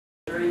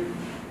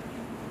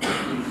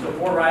So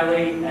Fort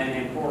Riley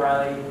and Fort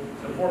Riley.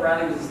 So Fort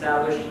Riley was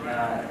established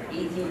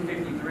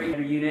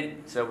 1853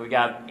 unit. So we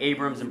got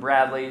Abrams and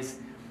Bradleys,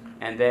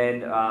 and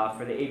then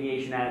for the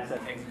aviation assets.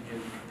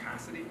 Exigent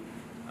capacity,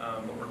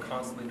 but we're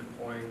constantly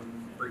deploying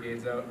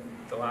brigades out.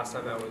 The last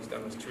time that was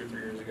done was 2 or 3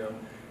 years ago.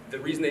 The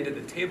reason they did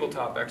the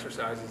tabletop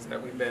exercise is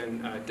that we've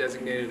been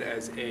designated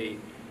as a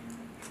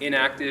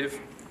inactive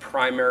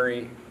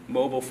primary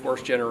mobile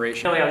force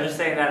generation. I was just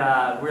saying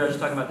that we were just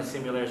talking about the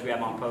simulators we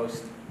have on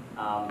post,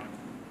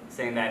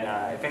 saying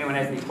that if anyone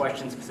has any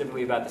questions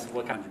specifically about this,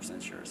 we're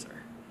 100% sure, sir.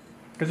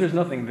 Because there's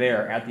nothing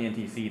there at the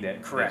NTC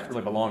that Correct.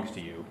 really belongs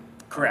to you.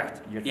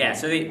 Correct. You have to Yeah,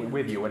 so they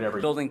with you, whatever.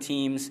 Building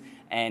teams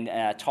and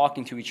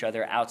talking to each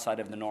other outside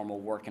of the normal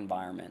work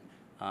environment.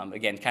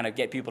 Again, kind of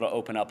get people to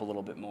open up a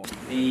little bit more.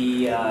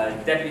 The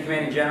Deputy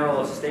Commanding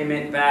General of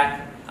Sustainment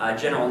back,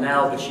 General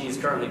Nell, but she's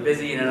currently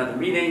busy in another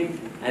meeting.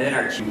 And then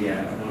our chief,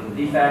 one of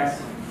the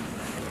defects.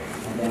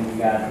 And then we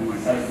got the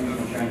Site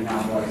Solution Training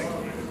Complex,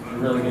 a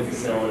really good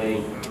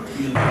facility.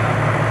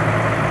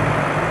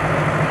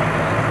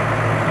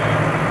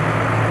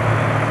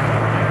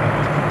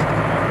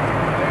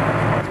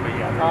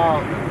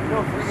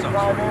 Feel free to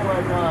drive in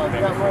like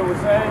that Roy was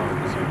saying.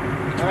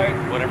 All right?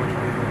 Whatever.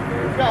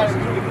 We've got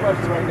any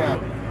questions right now.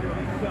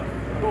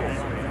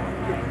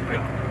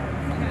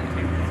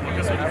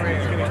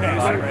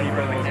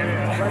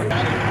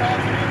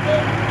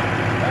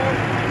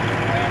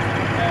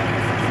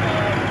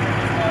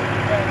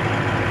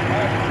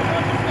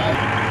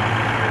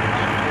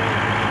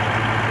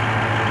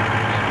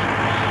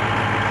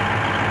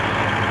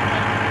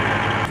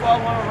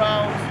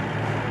 Rounds,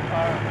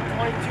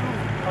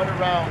 2,200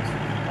 rounds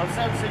on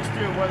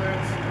 7.62, whether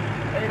it's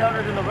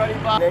 800 in the ready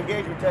box. The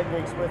engagement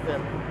techniques with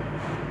them.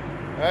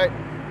 All right.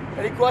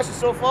 Any questions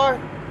so far?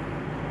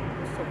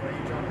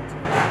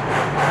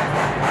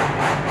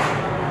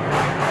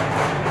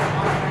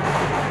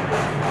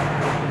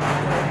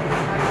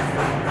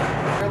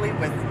 Really,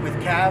 with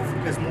CAV,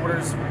 because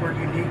mortars were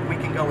unique, we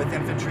can go with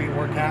infantry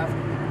or CAV.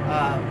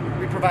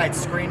 We provide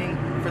screening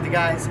for the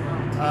guys.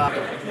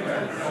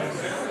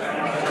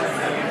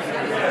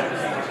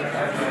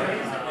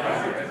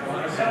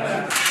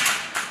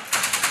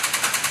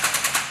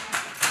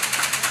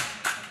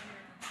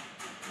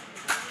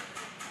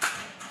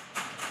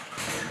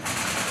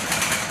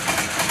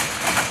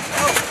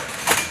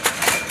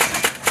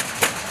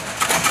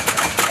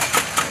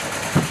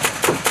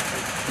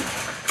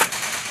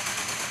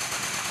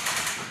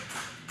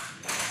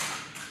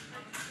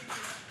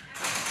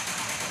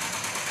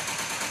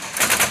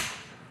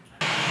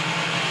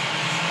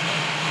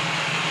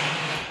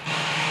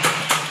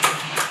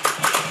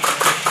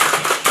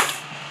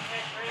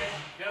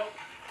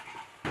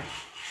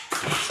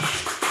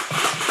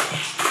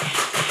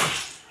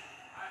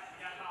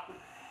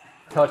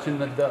 Touching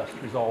the dust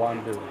is all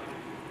I'm doing.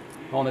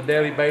 On a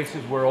daily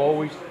basis, we're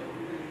always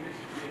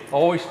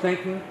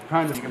thinking,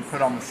 trying to... You can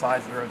put on the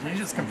sides of the road. You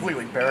just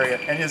completely bury it.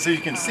 And as you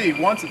can see,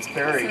 once it's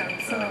buried,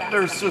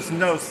 there's just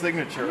no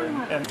signature.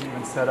 And it's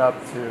even set up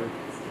to,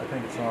 I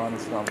think it's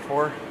on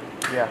 4.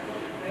 Yeah.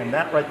 And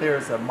that right there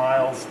is a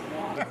Miles.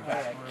 The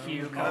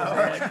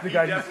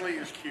guy definitely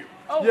is cute.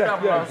 Oh,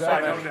 yeah,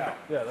 exactly.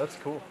 Yeah, that's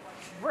cool.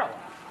 Bro.